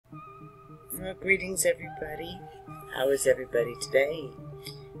Well, greetings everybody. How is everybody today?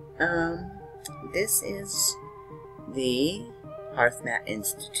 This is the HearthMat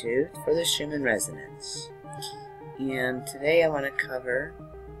Institute for the Schumann Resonance. And today I want to cover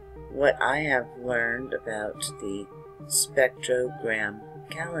what I have learned about the spectrogram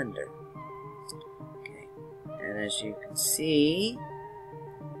calendar. Okay, and as you can see,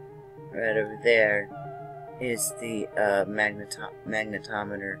 right over there is the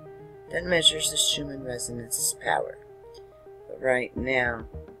magnetometer that measures the Schumann resonance's power. But right now,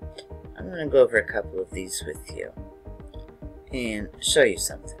 I'm going to go over a couple of these with you and show you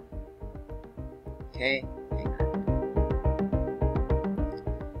something. Okay? Hang on.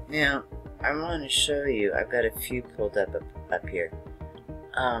 Now, I want to show you, I've got a few pulled up here.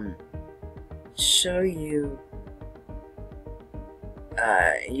 Show you,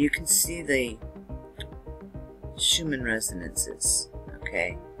 you can see the Schumann resonances,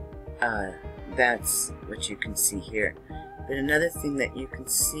 okay? That's what you can see here. But another thing that you can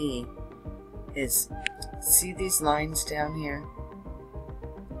see is, see these lines down here?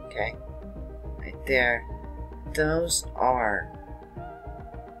 Okay, right there. Those are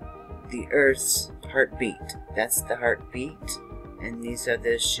the Earth's heartbeat. That's the heartbeat, and these are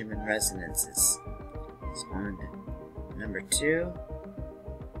the Schumann resonances. So on number 2,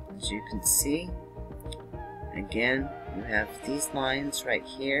 as you can see, again, you have these lines right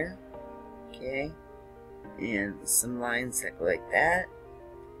here, okay, and some lines that go like that.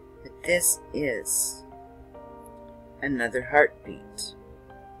 But this is another heartbeat.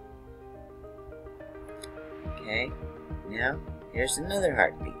 Okay, now here's another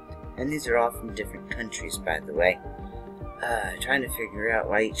heartbeat. And these are all from different countries, by the way. Trying to figure out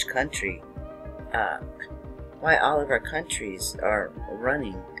why each country, why all of our countries are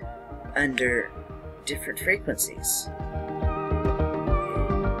running under different frequencies.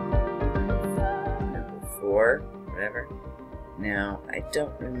 Number 4, whatever. Now, I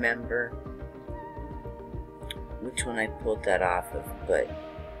don't remember which one I pulled that off of, but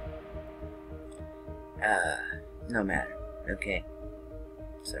no matter. Okay,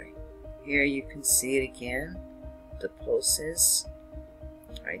 sorry. Here you can see it again, the pulses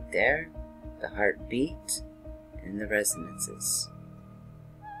right there, the heartbeat, and the resonances.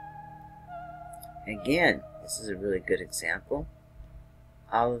 Again, this is a really good example.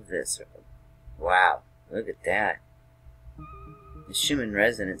 All of this, wow, look at that. The Schumann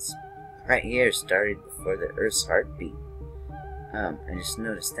resonance right here started before the Earth's heartbeat. I just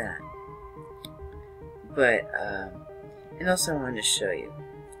noticed that. But, and also I wanted to show you.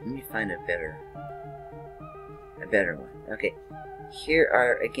 Let me find a better one. Okay, here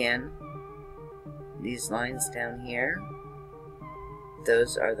are, again, these lines down here.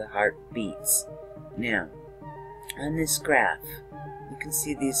 Those are the heartbeats. Now, on this graph, you can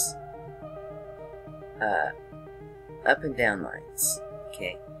see these up and down lines,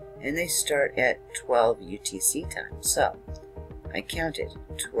 okay? And they start at 12 UTC time. So, I counted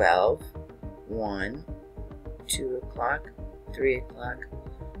 12, 1, 2 o'clock, 3 o'clock,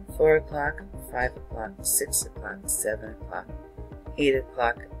 4 o'clock, 5 o'clock, 6 o'clock, 7 o'clock, 8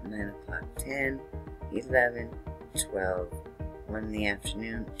 o'clock, 9 o'clock, 10, 11, 12, 1 in the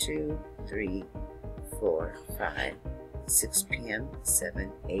afternoon, 2, 3, 4, 5, 6 p.m.,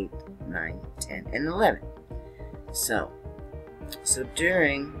 7, 8, 9, 10, and 11. So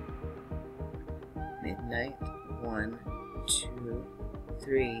during midnight, 1, 2,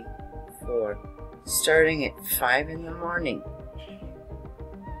 3, 4, starting at 5 in the morning,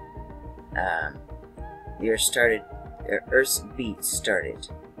 your Earth's beat started.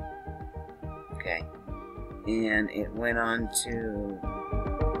 Okay, and it went on to,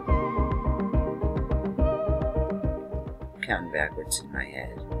 counting backwards in my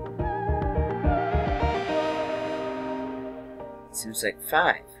head. Seems like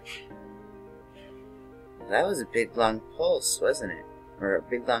 5. That was a big long pulse, wasn't it? Or a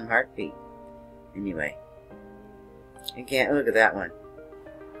big long heartbeat. Anyway. Again, look at that one.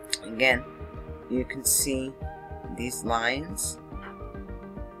 Again, you can see these lines.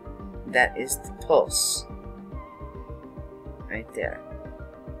 That is the pulse. Right there.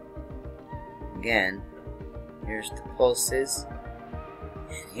 Again, here's the pulses.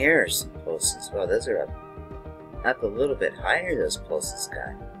 And here are some pulses. Well, those are up a little bit higher, those pulses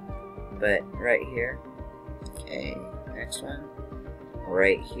got. But right here, okay, next one,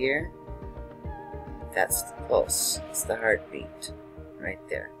 right here, that's the pulse. It's the heartbeat, right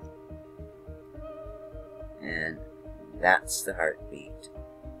there. And that's the heartbeat.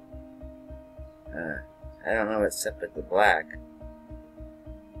 I don't know what's up with the black,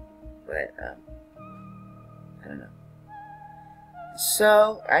 but I don't know.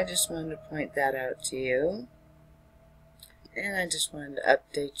 So I just wanted to point that out to you, and I just wanted to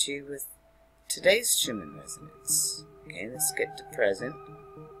update you with today's Schumann resonance. Okay, let's get to present.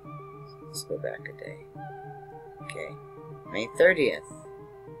 Let's go back a day. Okay, May 30th.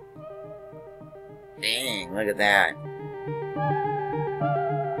 Dang, look at that.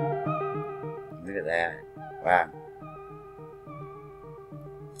 Look at that. Wow.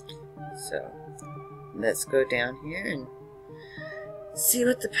 So, let's go down here and see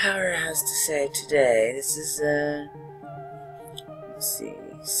what the power has to say today. This is, let's see,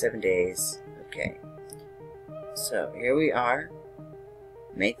 7 days. Okay. So, here we are,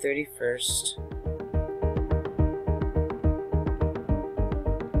 May 31st.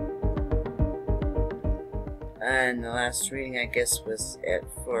 And the last reading, I guess, was at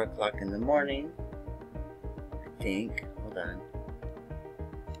 4 o'clock in the morning. I think. Hold on.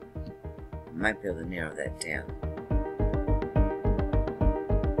 I might be able to narrow that down.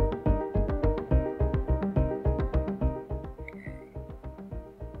 Okay.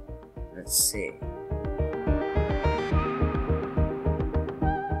 Let's see.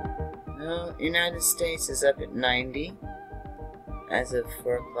 No, United States is up at 90 as of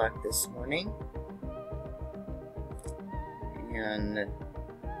 4 o'clock this morning. And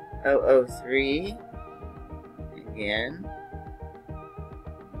 003 again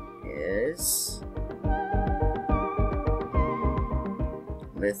is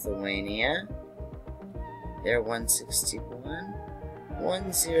Lithuania. They're 161.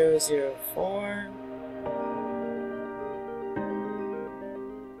 1004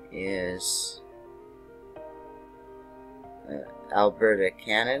 is Alberta,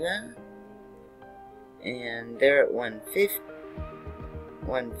 Canada, and they're at 150.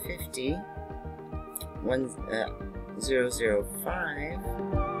 1005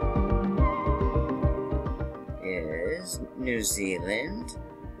 is New Zealand.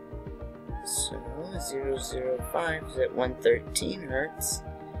 So 005 is at 113 hertz,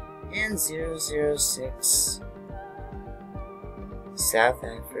 and 006 South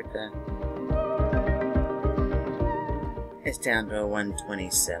Africa is down to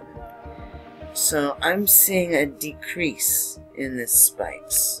 127. So I'm seeing a decrease in the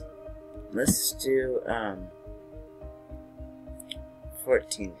spikes. Let's do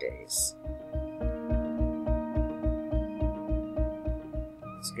 14 days.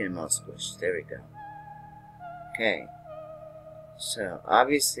 Let's get them all squished. There we go. Okay. So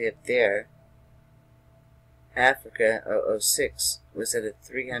obviously up there, Africa 006 was at a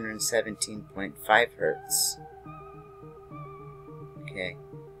 317.5 hertz. Okay.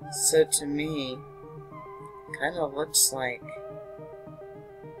 So to me, kind of looks like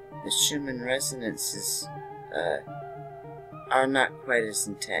the Schumann resonances are not quite as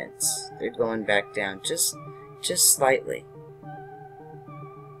intense. They're going back down just slightly,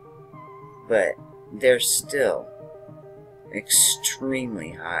 but they're still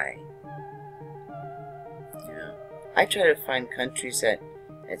extremely high. You know, I try to find countries that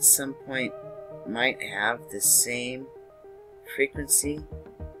at some point might have the same frequency.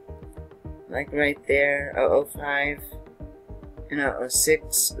 Like right there, 005 and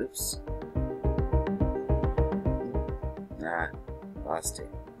 006. Oops. Nah, lost it.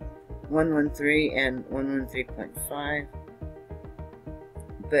 113 and 113.5.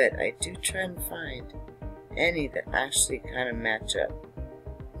 But I do try and find any that actually kind of match up.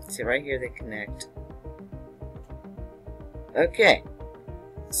 See, right here they connect. Okay.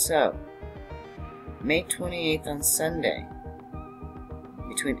 So, May 28th on Sunday.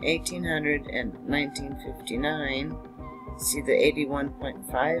 Between 1800 and 1959, see the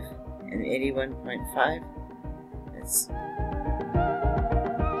 81.5 and 81.5?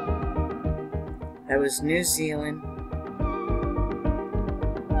 That was New Zealand.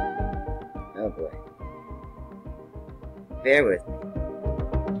 Oh boy. Bear with me.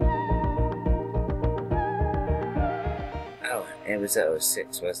 Oh, it was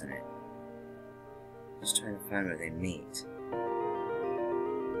 06, wasn't it? Just trying to find where they meet.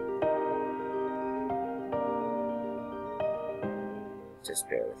 Just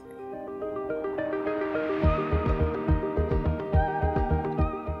bear with me.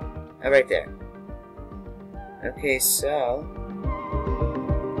 Oh, right there. Okay, so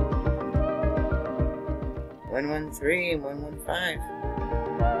 113 and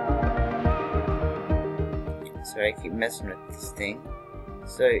 115. Sorry, I keep messing with this thing.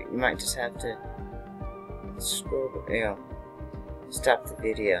 So you might just have to scroll, you know, stop the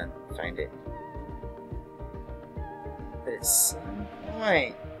video and find it. But at some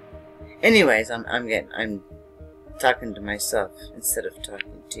point, anyways, I'm talking to myself instead of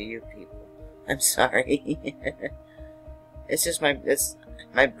talking to you people. I'm sorry. It's just my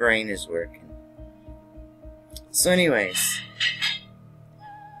brain is working. So anyways,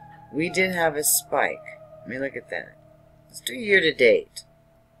 we did have a spike. Let me look at that. Let's do year to date.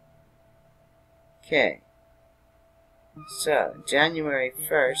 Okay. So, January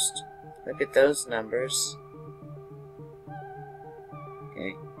 1st, look at those numbers.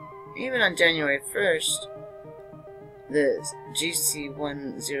 Okay. Even on January 1st, the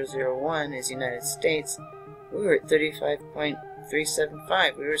GC1001 is United States. We were at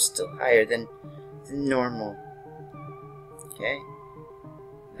 35.375. We were still higher than normal. Okay.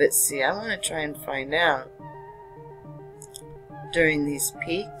 But see, I want to try and find out during these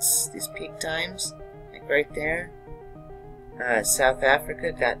peaks, these peak times, like right there. South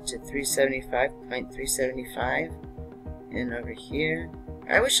Africa got to 375.375. And over here,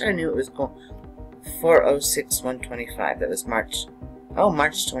 I wish I knew it was going 406.125. That was March. Oh,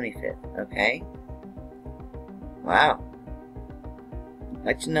 March 25th. Okay. Wow. I'd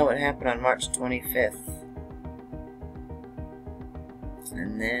like to know what happened on March 25th.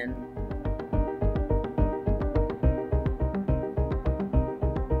 And then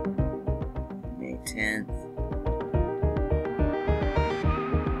May 10th.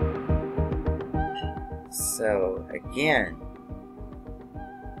 So again,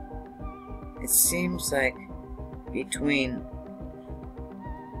 it seems like between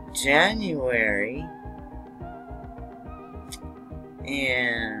January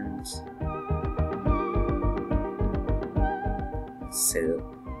and so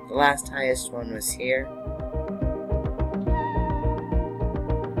the last highest one was here.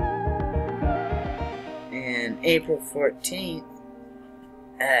 And April 14th,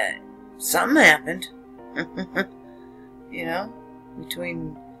 something happened. You know,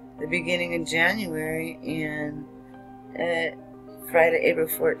 between the beginning of January and Friday, April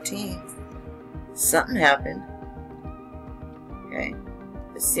 14th, something happened. Okay,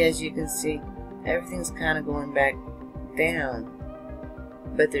 but see, as you can see, everything's kind of going back down,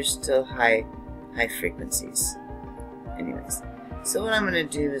 but there's still high frequencies. Anyways, so what I'm going to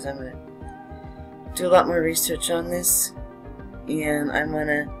do is I'm going to do a lot more research on this, and I'm going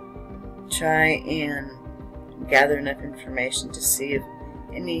to try and gather enough information to see if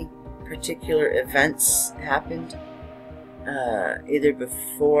any particular events happened either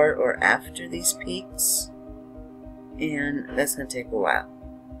before or after these peaks, and that's going to take a while.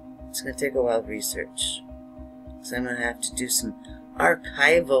 It's going to take a while of research, so I'm going to have to do some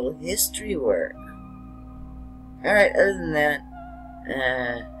archival history work. Alright, other than that,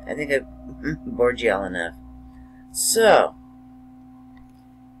 I think I've bored y'all enough. So,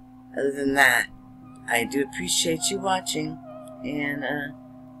 other than that, I do appreciate you watching, and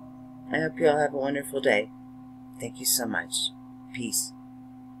I hope you all have a wonderful day. Thank you so much. Peace.